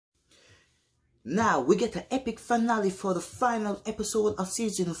Now we get an epic finale for the final episode of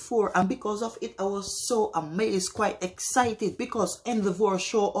season 4, and because of it I was so amazed, quite excited, because Endeavor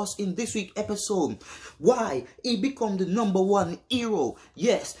showed us in this week's episode why he become the #1 hero.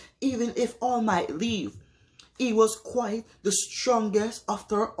 Yes, even if All Might leave, he was quite the strongest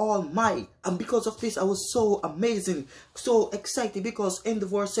after All Might, and because of this I was so amazing, so excited, because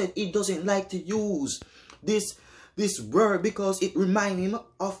Endeavor said he doesn't like to use this word because it reminds him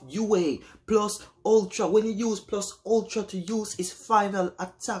of UA plus Ultra. When he used plus Ultra to use his final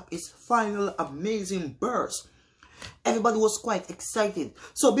attack, his final amazing burst, everybody was quite excited.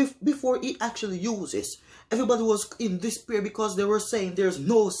 So before he actually uses, everybody was in despair because they were saying there's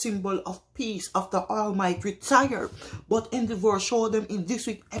no symbol of peace after All Might retired. But Endeavor showed them in this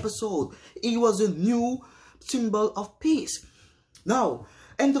week's episode he was a new symbol of peace. Now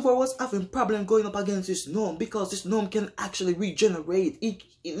Endeavor was having problem going up against this gnome because this gnome can actually regenerate.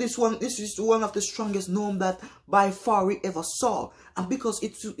 This is one of the strongest gnome that by far we ever saw, and because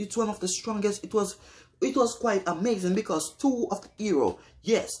it's one of the strongest, it was quite amazing because two of the hero,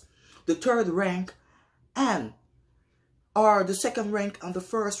 yes, the 3rd rank and the 2nd rank and the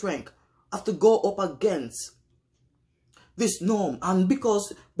 1st rank have to go up against this gnome, and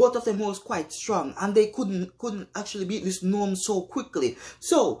because both of them was quite strong and they couldn't actually beat this gnome so quickly.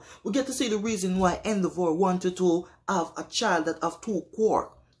 So we get to see the reason why Endeavor wanted to have a child that have 2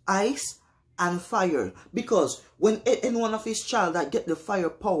 core, ice and fire, because when any one of his child that get the fire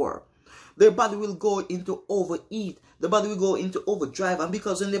power, their body will go into overeat, the body will go into overdrive, and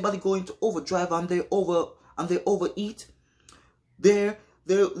because when their body go into overdrive and they overeat, their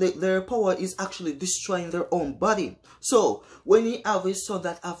power is actually destroying their own body. So when he have his son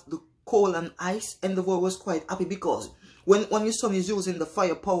that have the coal and ice, Endeavor was quite happy because when his son is using the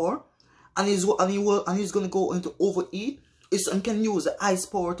fire power and he's gonna go into overeat, his son can use the ice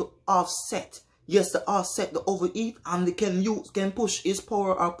power to offset. Yes, to offset the overeat, and they can push his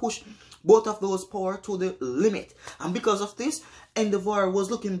power or push both of those power to the limit. And because of this, Endeavor was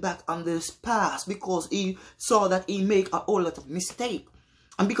looking back on this past because he saw that he make a whole lot of mistake.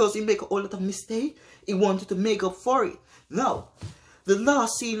 And because he make a whole lot of mistake, he wanted to make up for it. Now, the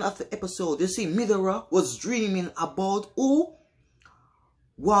last scene of the episode, you see Midora was dreaming about who?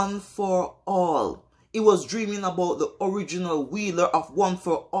 One for All. He was dreaming about the original wheeler of One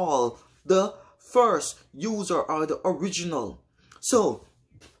for All, the first user or the original. So,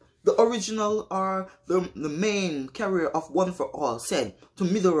 the original or the main carrier of One for All said to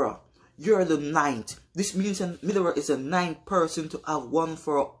Midora, "You're the 9th. This means that Midora is the 9th person to have One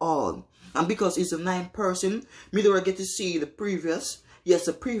for All." And because he's the 9th person, Midora get to see the previous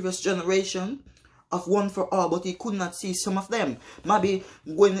generation of One for All, but he could not see some of them. Maybe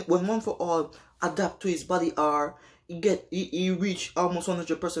when One for All adapt to his body or he reach almost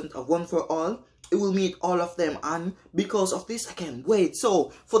 100% of One for All, it will meet all of them. And because of this, I can't wait.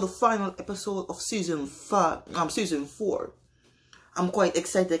 So for the final episode of season 4, I'm quite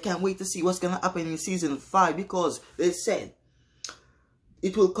excited. I can't wait to see what's gonna happen in season 5, because they said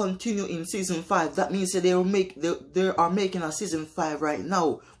it will continue in season 5. That means that they are making a season 5 right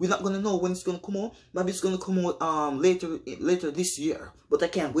now. We're not gonna know when it's gonna come out. Maybe it's gonna come out later this year. But I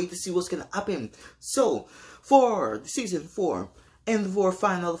can't wait to see what's gonna happen. So for season 4, Endeavor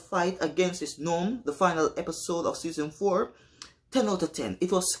final fight against this gnome, the final episode of season 4, 10 out of 10.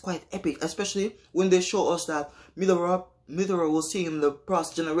 It was quite epic, especially when they show us that Midora was seeing the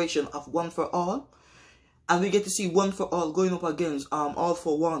past generation of One for All, and we get to see One for All going up against All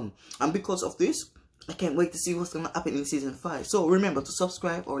for One. And because of this, I can't wait to see what's gonna happen in season 5. So remember to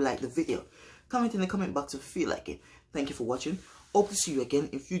subscribe or like the video. Comment in the comment box if you feel like it. Thank you for watching. Hope to see you again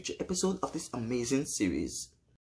in future episodes of this amazing series.